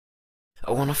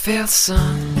I wanna feel the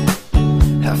sun,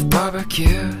 have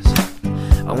barbecues.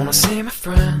 I wanna see my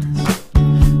friends,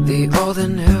 the old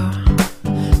and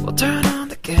new. We'll turn on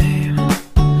the game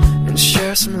and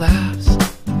share some laughs,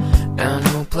 and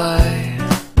we'll play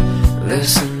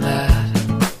this and that.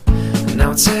 And now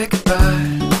we'll say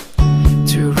goodbye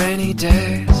to rainy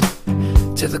days,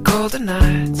 to the colder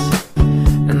nights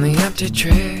and the empty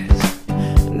trees.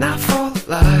 Now full of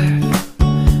life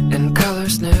and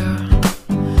colors new,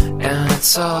 and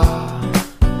it's all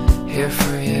here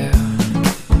for you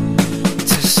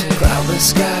to see. Cloudless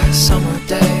skies, summer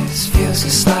days, feels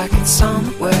just like it's on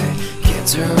the way.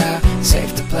 Kids are out,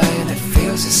 safe to play, and it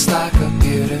feels just like a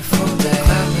beautiful day.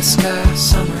 Cloudless skies,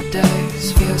 summer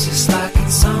days, feels just like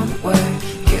it's on the way.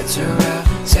 Kids are out,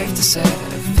 safe to say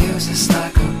that it feels just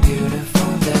like a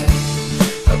beautiful day.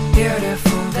 A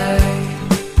beautiful day,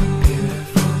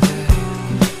 beautiful day,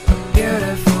 a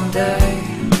beautiful day,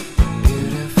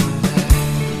 beautiful day.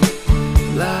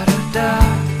 La da da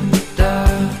da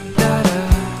da da,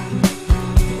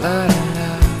 la da da.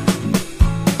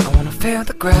 I wanna feel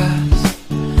the grass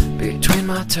between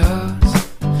my toes.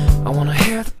 I wanna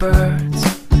hear the birds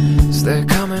as they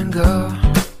come and go.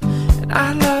 And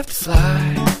I'd love to fly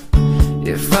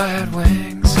if I had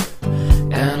wings,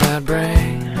 and I'd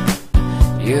bring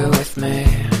you with me.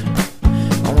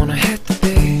 I wanna hit the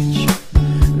beach,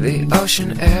 the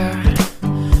ocean air,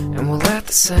 and we'll let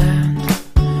the sand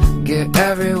get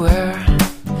everywhere.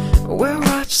 We'll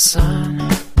watch the sun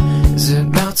as it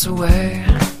melts away,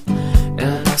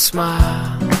 and I'll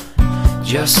smile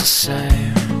just the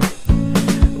same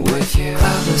with you.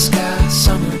 Cloudless skies,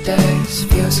 summer days,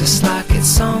 feels just like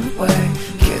it's on the way.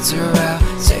 Kids are out,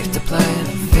 safe to play, and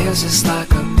it feels just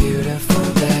like a beautiful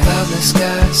day. Cloudless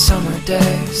skies, summer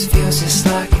days, feels just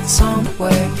like it's on the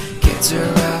way. Kids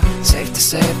are out, safe to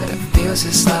say that it feels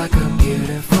just like a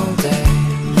beautiful day.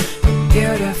 A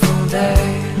beautiful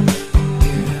day,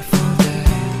 beautiful day,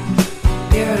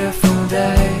 beautiful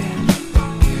day,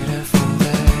 beautiful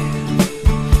day.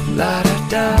 La da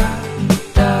da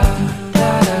da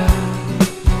da da,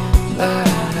 la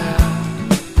da da.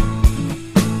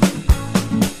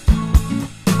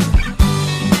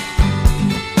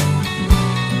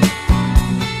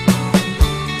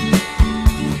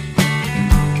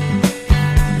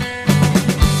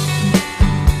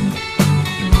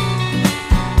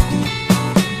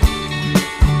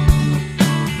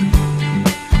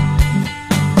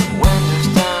 Windows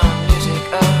down, music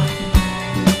up,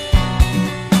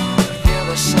 feel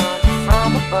the sun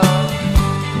from above.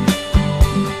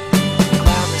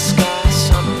 Cloudless sky,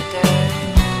 summer day,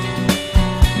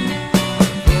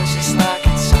 feels just like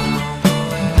it's on the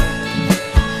way.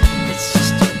 It's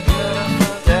just a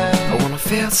beautiful day. I wanna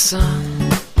feel the sun,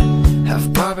 have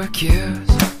barbecues.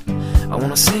 I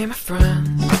wanna see my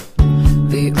friends,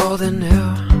 the old and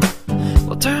new.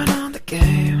 We'll turn on the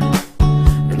game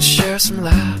and share some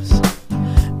laughs,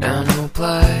 and we'll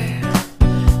play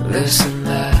this and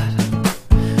that.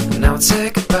 And now we'll say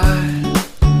goodbye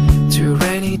to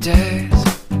rainy days,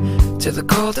 to the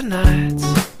colder nights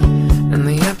and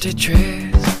the empty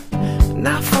trees.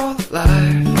 Now full of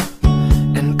life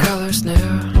and colors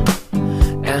new,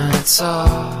 and it's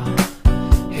all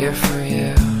here for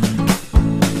you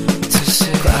to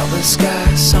see. Cloudless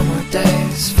skies, summer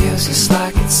days, feels just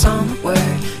like it's on the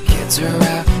way. Kids are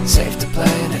out, safe to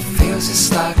play, and it feels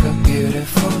just like a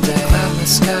beautiful day.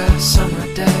 Cloudless skies, summer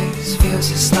days, feels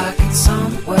just like it's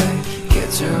on the way.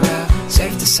 Kids are out,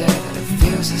 safe to say that it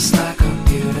feels just like a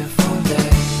beautiful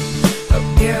day. A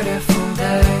beautiful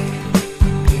day,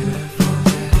 beautiful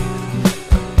day,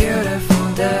 a beautiful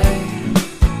day,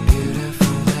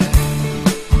 beautiful day.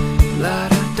 La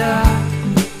da da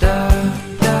da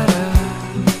da da,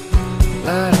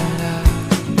 la da da.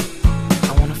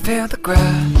 I wanna feel the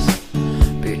grass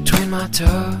between my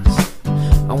toes.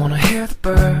 I wanna hear the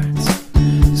birds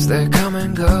as they come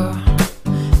and go.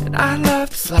 And I'd love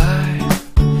to fly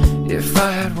if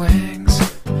I had wings,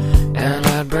 and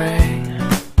I'd bring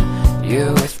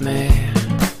you with me.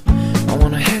 I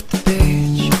wanna hit the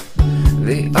beach,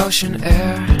 the ocean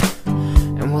air,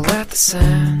 and we'll let the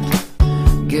sand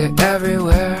get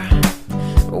everywhere.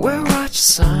 We'll watch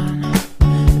the sun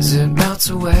as it melts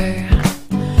away,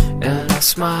 and I'll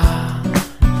smile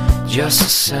just the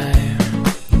same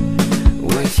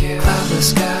with you. Cloudless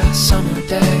skies, summer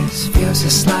days, feels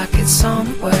just like it's on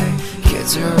the way.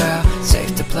 Kids are out,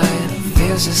 safe to play, and it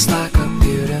feels just like a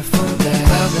beautiful day.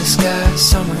 Cloudless skies,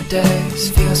 summer days,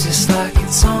 feels just like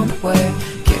it's on the way.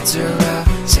 Kids are out,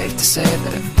 safe to say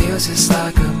that it feels just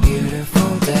like a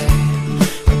beautiful day.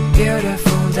 A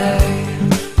beautiful day,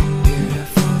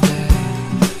 beautiful day,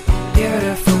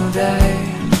 beautiful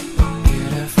day,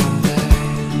 beautiful day.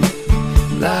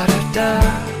 La da da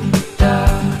da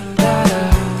da da,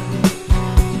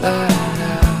 la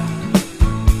da.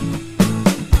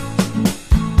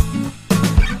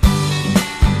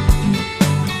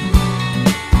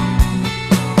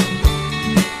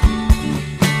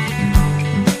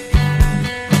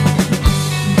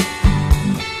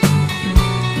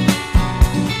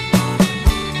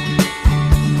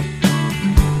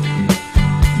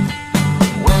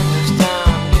 Windows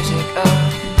down, music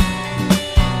up.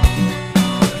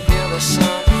 Feel the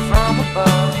sun from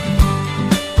above.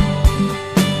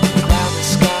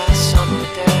 Cloudless sky, summer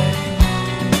day.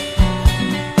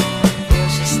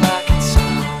 Feels just like it's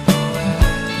on the way.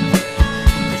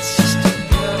 It's just a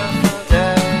beautiful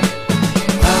day.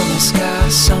 Cloudless sky,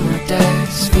 summer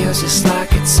days. Feels just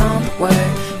like it's on the way.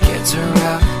 Kids are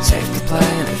out, safe to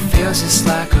play, and it feels just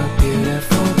like a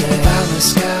beautiful day.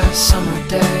 Cloudless sky, summer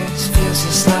days. Feels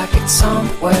just like it's on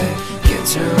the way.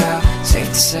 Kids are out, safe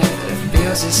to say that it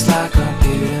feels just like a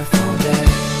beautiful day.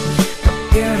 A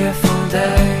beautiful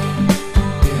day.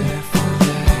 A beautiful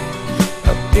day.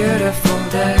 A beautiful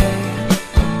day.